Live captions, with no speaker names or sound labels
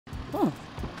Huh.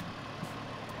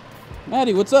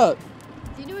 Maddie, what's up?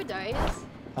 Do you know where Darius?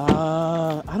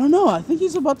 I don't know. I think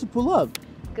he's about to pull up.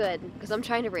 Good, because I'm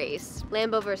trying to race.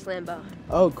 Lambo versus Lambo.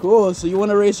 Oh, cool. So you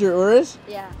want to race your Urus?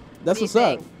 Yeah. That's what's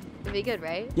up. It'd be good,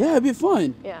 right? Yeah, it'd be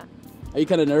fun. Yeah. Are you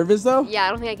kind of nervous though? Yeah, I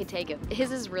don't think I can take him.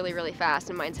 His is really, really fast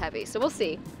and mine's heavy, so we'll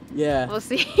see. Yeah. We'll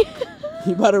see.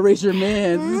 You about to race your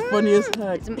man. This is funny as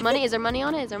heck. Is there money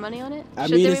on it? Is there money on it? I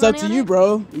mean, it's up to you,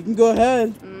 bro. You can go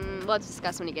ahead. We'll have to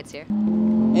discuss when he gets here.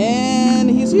 And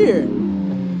he's here.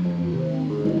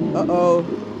 Uh-oh.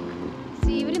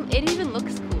 See, it even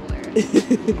looks cooler.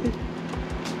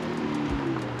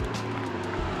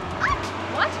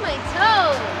 Watch my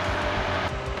toe!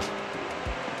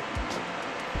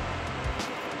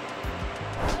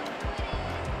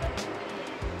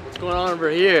 What's going on over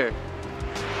here?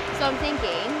 So I'm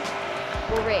thinking,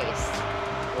 we'll race.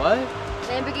 What?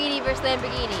 Lamborghini versus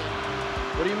Lamborghini.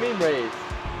 What do you mean race?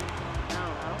 I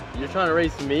don't know. You're trying to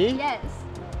race me? Yes.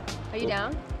 Are you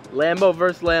down? Lambo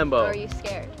versus Lambo. Or are you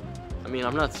scared? I mean,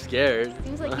 I'm not scared.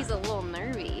 Seems like he's a little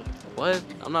nervy. What?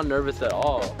 I'm not nervous at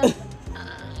all.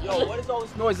 Yo, what is all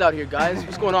this noise out here, guys?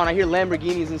 What's going on? I hear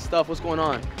Lamborghinis and stuff. What's going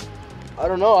on? I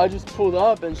don't know. I just pulled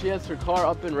up and she has her car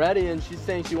up and ready and she's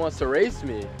saying she wants to race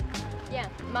me. Yeah,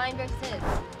 mine versus his.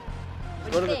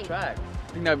 What Go do to you the think? track.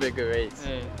 I think that'd be a good race.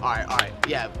 Hey. All right.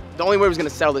 Yeah, the only way we're gonna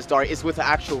settle this, Dari, is with an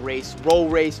actual race. Roll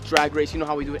race, drag race, you know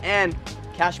how we do it. And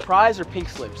cash prize or pink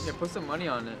slips? Yeah, put some money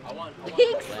on it. I want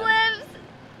Pink slips!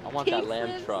 I want Pink that lamb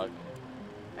slips. truck.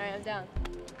 Alright, I'm down.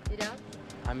 You down?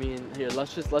 I mean, here,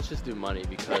 let's just do money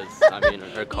because I mean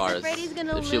her car is. afraid he's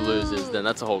gonna If she loses, lose. then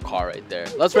that's a whole car right there.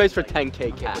 Let's race for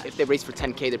 10K cash. If they race for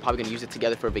 10K, they're probably gonna use it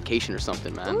together for a vacation or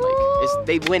something, man. Ooh. Like,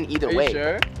 they win either Are you way.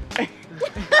 sure? I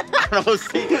don't know.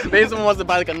 See, maybe someone wants to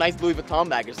buy like a nice Louis Vuitton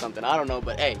bag or something. I don't know,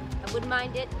 but hey. I wouldn't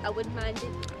mind it. I wouldn't mind it.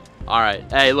 All right.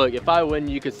 Hey, look, if I win,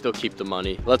 you could still keep the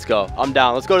money. Let's go. I'm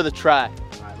down. Let's go to the track.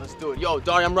 All right, let's do it. Yo,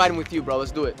 Dari, I'm riding with you, bro.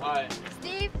 Let's do it. All right.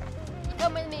 Steve,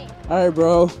 come with me. All right,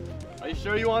 bro. Are you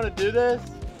sure you want to do this?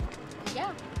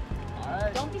 Yeah. All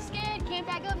right. Don't be scared. Can't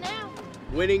back up now.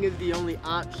 Winning is the only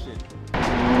option.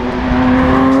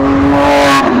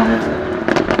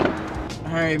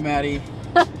 All right, Maddie.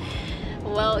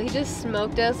 Well, he just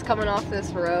smoked us coming off this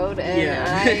road, and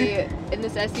Yeah. in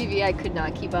this SUV, I could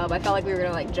not keep up. I felt like we were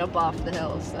gonna like jump off the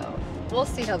hill, so we'll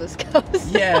see how this goes.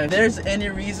 Yeah, if there's any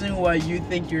reason why you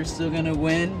think you're still gonna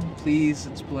win, please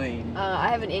explain. I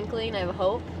have an inkling. I have a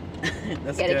hope.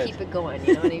 That's Gotta good. keep it going.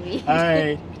 You know what I mean? All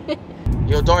right.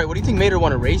 Yo, Dari, what do you think made her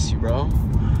want to race you, bro?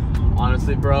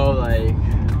 Honestly, bro, like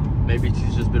maybe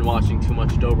she's just been watching too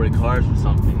much Dobre cars or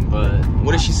something. But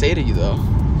What did she say to you, though?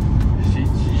 she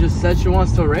just said she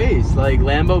wants to race, like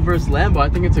Lambo versus Lambo. I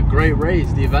think it's a great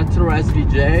race. The Aventador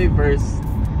SVJ versus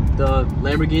the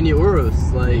Lamborghini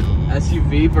Urus, like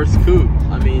SUV versus coupe.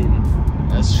 I mean,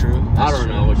 That's true. I don't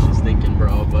know what she's thinking,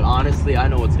 bro, but honestly, I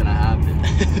know what's gonna happen.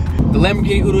 The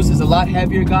Lamborghini Urus is a lot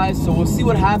heavier, guys, so we'll see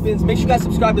what happens. Make sure you guys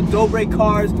subscribe to Dobre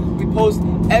Cars. We post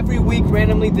every week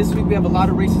randomly. This week we have a lot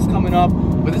of races coming up,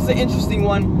 but this is an interesting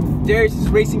one. Darius is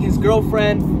racing his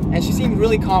girlfriend, and she seemed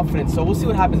really confident, so we'll see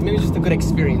what happens. Maybe it's just a good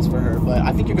experience for her, but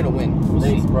I think you're gonna win. We'll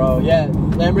Thanks, see. bro. Yeah,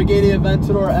 Lamborghini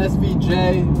Aventador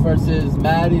SVJ versus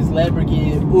Maddie's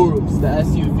Lamborghini Urus, the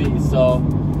SUV. So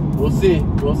we'll see.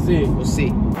 We'll see. We'll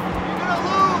see.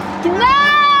 No!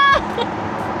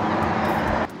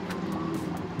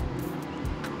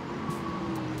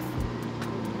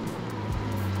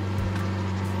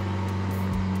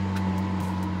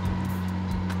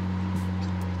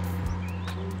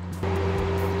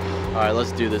 All right,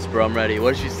 let's do this, bro. I'm ready.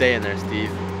 What is she saying there,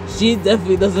 Steve? She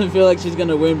definitely doesn't feel like she's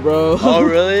gonna win, bro. Oh,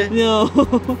 really? No.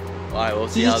 All right, we'll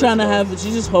see. She's just trying to have.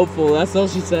 She's just hopeful. That's all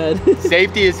she said.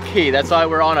 Safety is key. That's why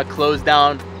we're on a closed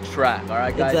down track. All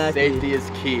right, guys. Exactly. Safety is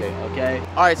key. Okay.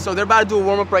 All right, so they're about to do a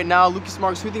warm-up right now. Lucas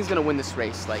Marks, who do you think's gonna win this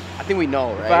race? Like, I think we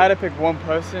know, right? If I had to pick one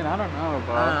person, I don't know,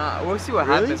 bro. We'll see what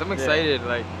Really? happens. I'm excited.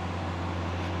 Like,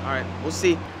 All right, we'll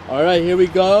see. All right, here we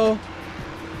go.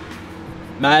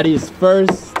 Maddie's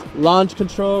first launch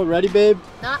control. Ready, babe?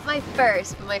 Not my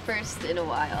first, but my first in a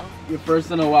while. Your first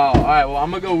in a while. All right, well, I'm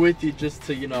gonna go with you just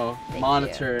to, you know, Thank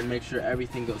monitor and make sure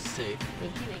everything goes safe.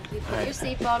 Thank you, thank you. Put Alright. your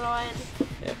seatbelt on.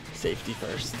 Yep, safety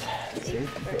first. Safety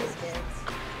first, kids.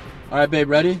 All right, babe,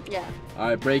 ready? Yeah. All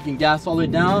right, braking gas all the way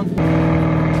down.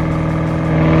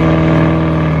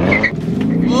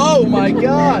 Oh my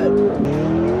God!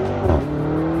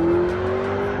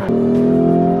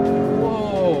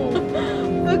 Whoa!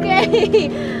 Okay.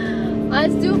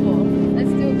 That's doable. That's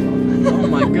doable. Oh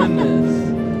my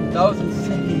goodness! That was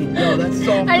insane. Yo, that's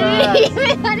so I fast.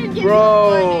 didn't give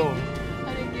Bro. you a warning.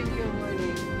 I didn't give you a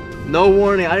warning. No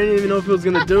warning. I didn't even know if he was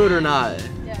gonna do it or not.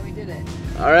 Yeah, we did it.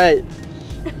 All right.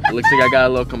 Looks like I got a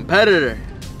little competitor.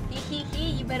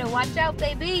 You better watch out,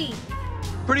 baby.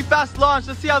 Pretty fast launch.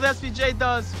 Let's see how the SVJ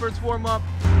does for its warm up.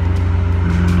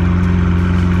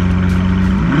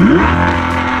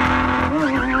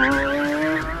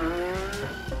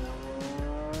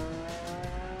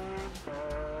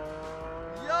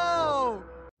 Yo!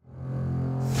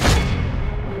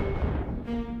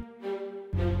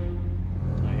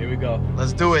 Right, here we go.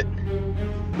 Let's do it.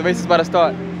 The race is about to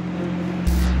start.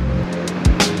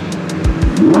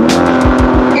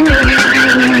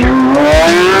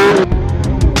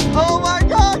 Oh my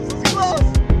gosh, it's close!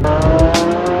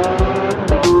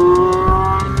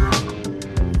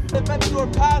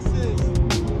 Aventador passes.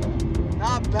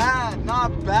 Not bad,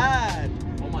 not bad.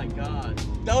 Oh my god.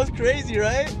 That was crazy,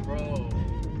 right? Bro.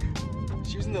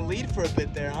 She was in the lead for a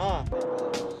bit there, huh?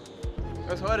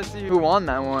 It was hard to see who won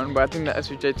that one, but I think the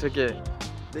SVJ took it.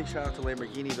 Big shout out to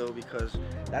Lamborghini though, because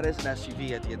that is an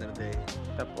SUV at the end of the day.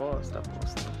 That boss.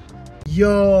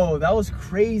 Yo, that was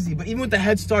crazy. But even with the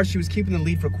head start, she was keeping the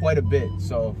lead for quite a bit.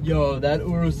 So Yo, that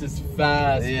Urus is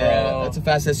fast, bro. that's a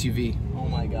fast SUV. Oh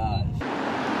my gosh.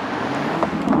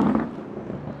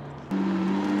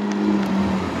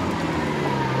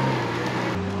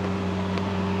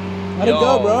 How'd it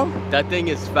go, bro? That thing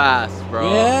is fast,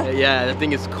 bro. Yeah? Yeah, that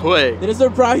thing is quick. Did it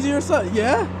surprise you or something?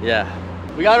 Yeah? Yeah.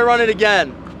 We gotta run it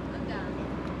again. I'm down.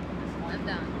 I'm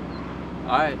down.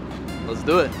 All right, let's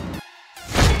do it.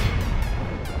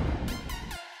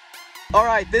 All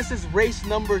right, this is race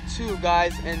number 2,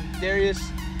 guys, and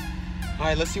Darius. All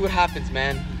right, let's see what happens,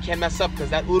 man. You can't mess up because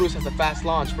that Urus has a fast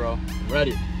launch, bro.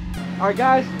 Ready. All right,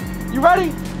 guys, you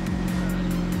ready?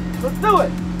 Let's do it.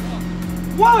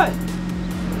 1,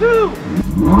 2.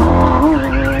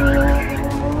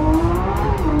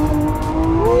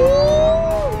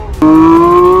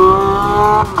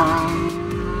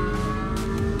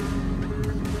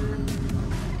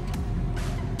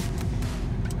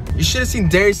 You should have seen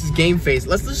Darius's game face.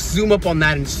 Let's just zoom up on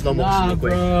that in slow motion real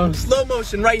quick. Bro. Slow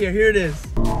motion right here. Here it is.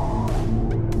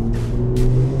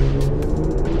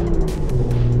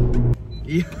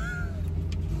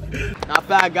 Not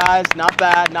bad, guys. Not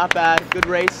bad. Not bad. Good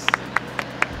race.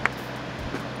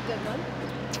 Good one.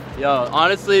 Yo,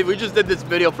 honestly, we just did this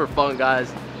video for fun,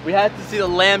 guys. We had to see the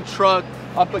Lamb truck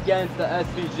up against the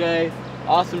SVJ.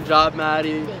 Awesome job,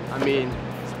 Maddie. I mean,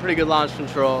 it's a pretty good launch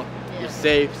control. You're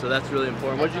safe, so that's really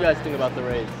important. What did you guys think about the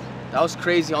race? That was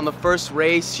crazy. On the first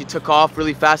race, she took off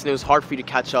really fast, and it was hard for you to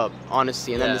catch up,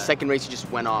 honestly. And then the second race, she just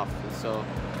went off. So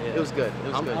it was good.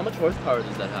 It was good. How much horsepower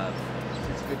does that have?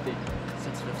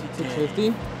 650.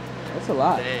 650? That's a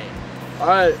lot. Dang. All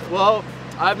right, well,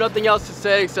 I have nothing else to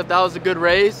say except that was a good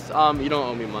race. You don't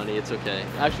owe me money. It's okay.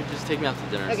 Actually, just take me out to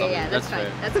dinner or Okay, something. yeah, that's fine.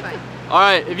 fair. That's fine. All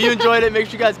right, if you enjoyed it, make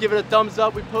sure you guys give it a thumbs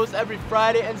up. We post every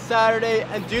Friday and Saturday.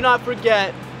 And do not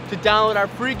forget to download our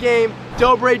free game,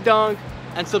 Dobre Dunk,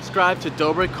 and subscribe to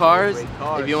Dobre Cars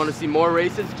if you want to see more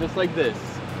races just like this.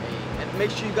 And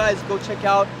make sure you guys go check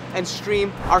out and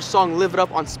stream our song Live It Up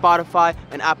on Spotify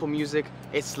and Apple Music.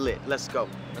 It's lit. Let's go.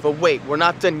 But wait, we're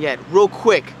not done yet. Real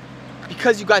quick,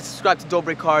 because you guys subscribe to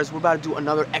Dobre Cars, we're about to do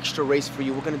another extra race for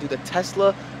you. We're going to do the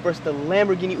Tesla versus the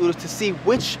Lamborghini Urus to see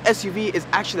which SUV is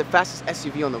actually the fastest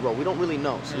SUV on the road. We don't really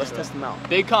know, so let's test them out.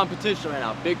 Big competition right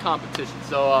now, big competition.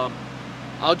 So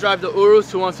I'll drive the Urus.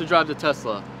 Who wants to drive the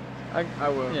Tesla? I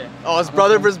will. Yeah. Oh, it's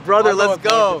brother versus brother. Let's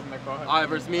go. All right,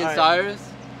 versus me and Cyrus.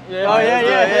 Yeah. Oh,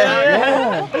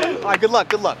 yeah. All right, good luck,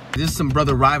 good luck. This is some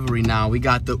brother rivalry now. We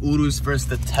got the Urus versus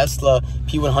the Tesla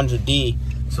P100D.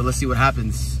 So let's see what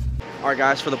happens. All right,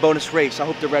 guys, for the bonus race. I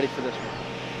hope they're ready for this one.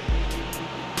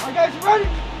 All right, guys, you ready?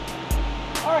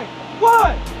 All right,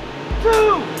 1,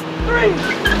 2,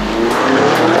 3.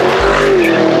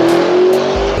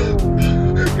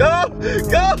 Go!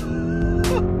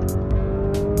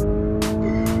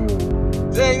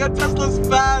 Dang, that Tesla's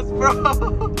fast, bro.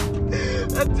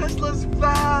 That Tesla's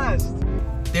fast.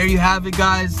 There you have it,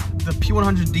 guys. The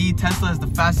P100D Tesla is the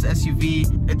fastest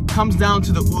SUV. It comes down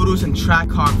to the Urus and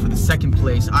Trackhawk for the second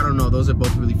place. I don't know, those are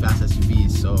both really fast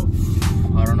SUVs, so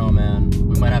I don't know, man.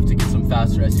 We might have to get some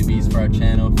faster SUVs for our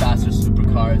channel, faster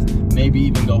supercars, maybe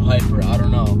even go hyper. I don't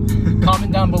know.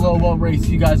 Comment down below what race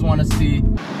you guys want to see.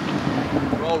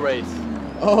 Roll race.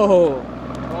 Oh.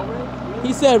 Roll race?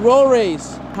 He said roll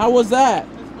race. How was that?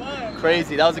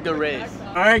 Crazy. That was a good race.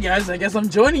 Alright guys, I guess I'm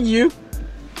joining you.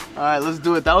 Alright, let's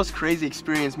do it. That was crazy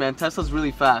experience, man. Tesla's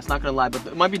really fast, not gonna lie, but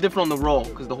it might be different on the roll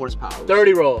because the horsepower.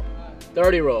 30 roll.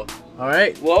 30 roll.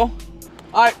 Alright, well.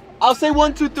 Alright, I'll say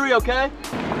 1, 2, 3, okay?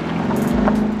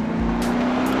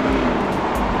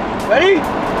 Ready?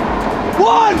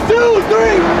 1, 2, 3!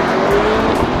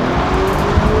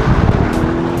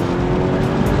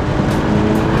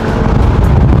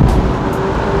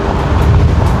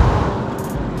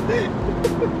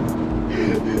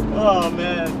 Oh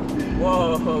man.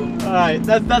 Whoa. Alright,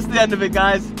 that's the end of it,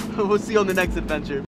 guys. We'll see you on the next adventure.